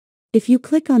If you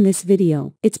click on this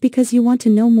video, it's because you want to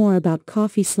know more about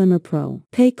Coffee Slimmer Pro.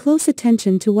 Pay close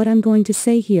attention to what I'm going to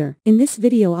say here. In this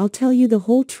video I'll tell you the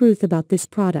whole truth about this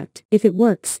product, if it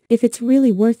works, if it's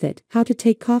really worth it, how to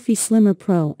take Coffee Slimmer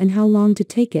Pro and how long to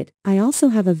take it. I also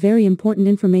have a very important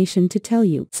information to tell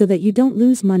you so that you don't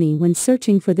lose money when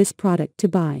searching for this product to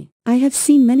buy. I have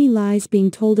seen many lies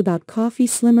being told about Coffee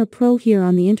Slimmer Pro here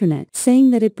on the internet, saying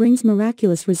that it brings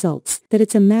miraculous results, that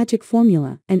it's a magic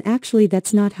formula, and actually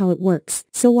that's not how it works.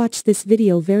 So watch this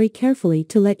video very carefully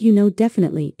to let you know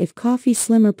definitely if Coffee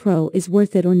Slimmer Pro is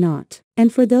worth it or not.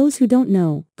 And for those who don't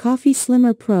know, Coffee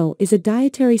Slimmer Pro is a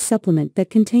dietary supplement that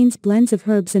contains blends of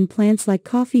herbs and plants like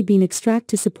coffee bean extract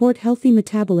to support healthy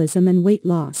metabolism and weight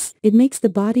loss. It makes the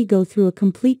body go through a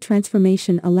complete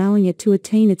transformation, allowing it to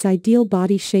attain its ideal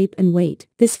body shape and weight.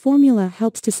 This formula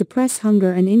helps to suppress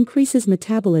hunger and increases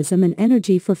metabolism and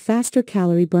energy for faster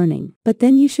calorie burning. But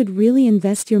then you should really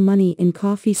invest your money in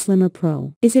Coffee Slimmer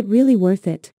Pro. Is it really worth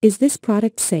it? Is this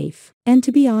product safe? And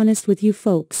to be honest with you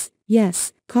folks,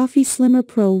 yes, Coffee Slimmer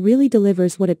Pro really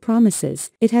delivers what it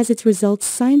promises. It has its results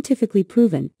scientifically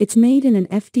proven. It's made in an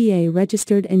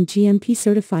FDA-registered and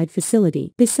GMP-certified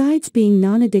facility, besides being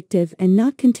non-addictive and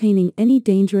not containing any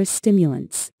dangerous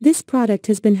stimulants. This product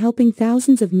has been helping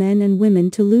thousands of men and women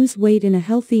to lose weight in a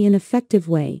healthy and effective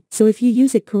way, so if you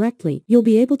use it correctly, you'll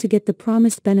be able to get the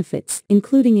promised benefits,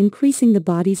 including increasing the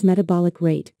body's metabolic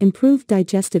rate, improved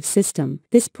digestive system.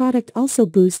 This product also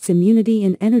boosts immunity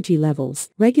and energy levels,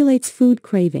 regulates food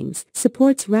cravings,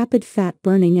 supports rapid fat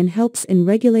burning and helps in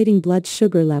regulating blood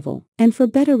sugar level. And for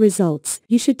better results,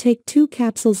 you should take 2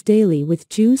 capsules daily with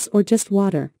juice or just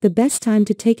water. The best time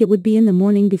to take it would be in the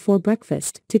morning before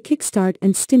breakfast, to kickstart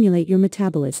and stimulate your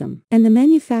metabolism. And the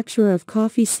manufacturer of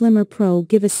Coffee Slimmer Pro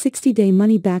give a 60-day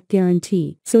money-back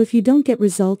guarantee. So if you don't get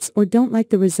results or don't like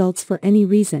the results for any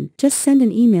reason, just send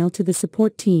an email to the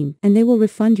support team and they will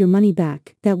refund your money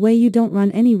back. That way you don't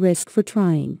run any risk for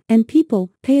trying. And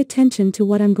people, pay attention to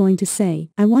what I'm going to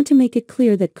say. I want to make it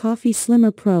clear that Coffee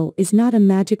Slimmer Pro is not a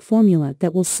magic formula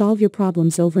that will solve your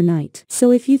problems overnight.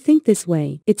 So if you think this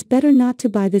way, it's better not to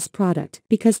buy this product,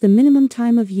 because the minimum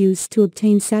time of use to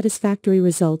obtain satisfactory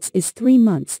results is 3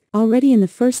 months. Already in the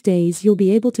first days you'll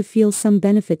be able to feel some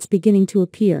benefits beginning to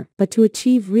appear, but to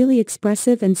achieve really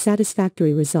expressive and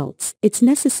satisfactory results, it's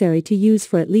necessary to use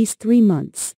for at least 3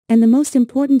 months. And the most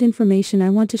important information I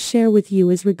want to share with you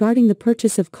is regarding the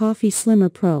purchase of Coffee Slimmer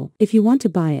Pro. If you want to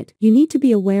buy it, you need to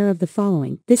be aware of the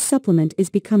following. This supplement is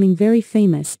becoming very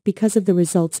famous because of the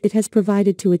results it has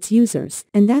provided to its users,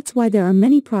 and that's why there are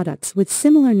many products with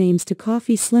similar names to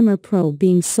Coffee Slimmer Pro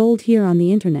being sold here on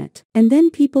the internet. And then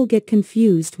people get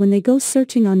confused when they go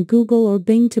searching on Google or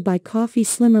Bing to buy Coffee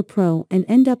Slimmer Pro and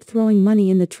end up throwing money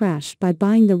in the trash by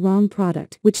buying the wrong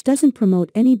product, which doesn't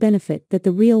promote any benefit that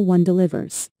the real one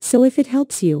delivers. So if it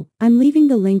helps you, I'm leaving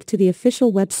the link to the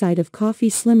official website of Coffee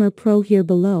Slimmer Pro here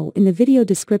below in the video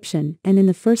description and in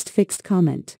the first fixed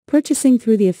comment. Purchasing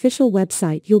through the official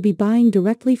website, you'll be buying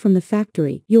directly from the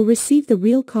factory. You'll receive the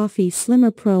real Coffee Slimmer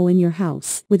Pro in your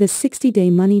house with a 60-day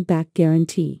money-back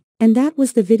guarantee. And that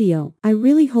was the video. I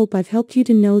really hope I've helped you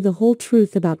to know the whole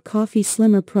truth about Coffee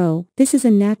Slimmer Pro. This is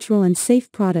a natural and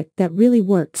safe product that really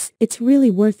works. It's really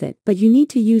worth it, but you need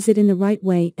to use it in the right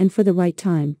way and for the right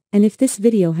time. And if this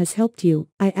video has helped you,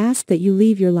 I ask that you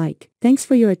leave your like. Thanks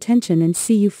for your attention and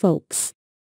see you folks.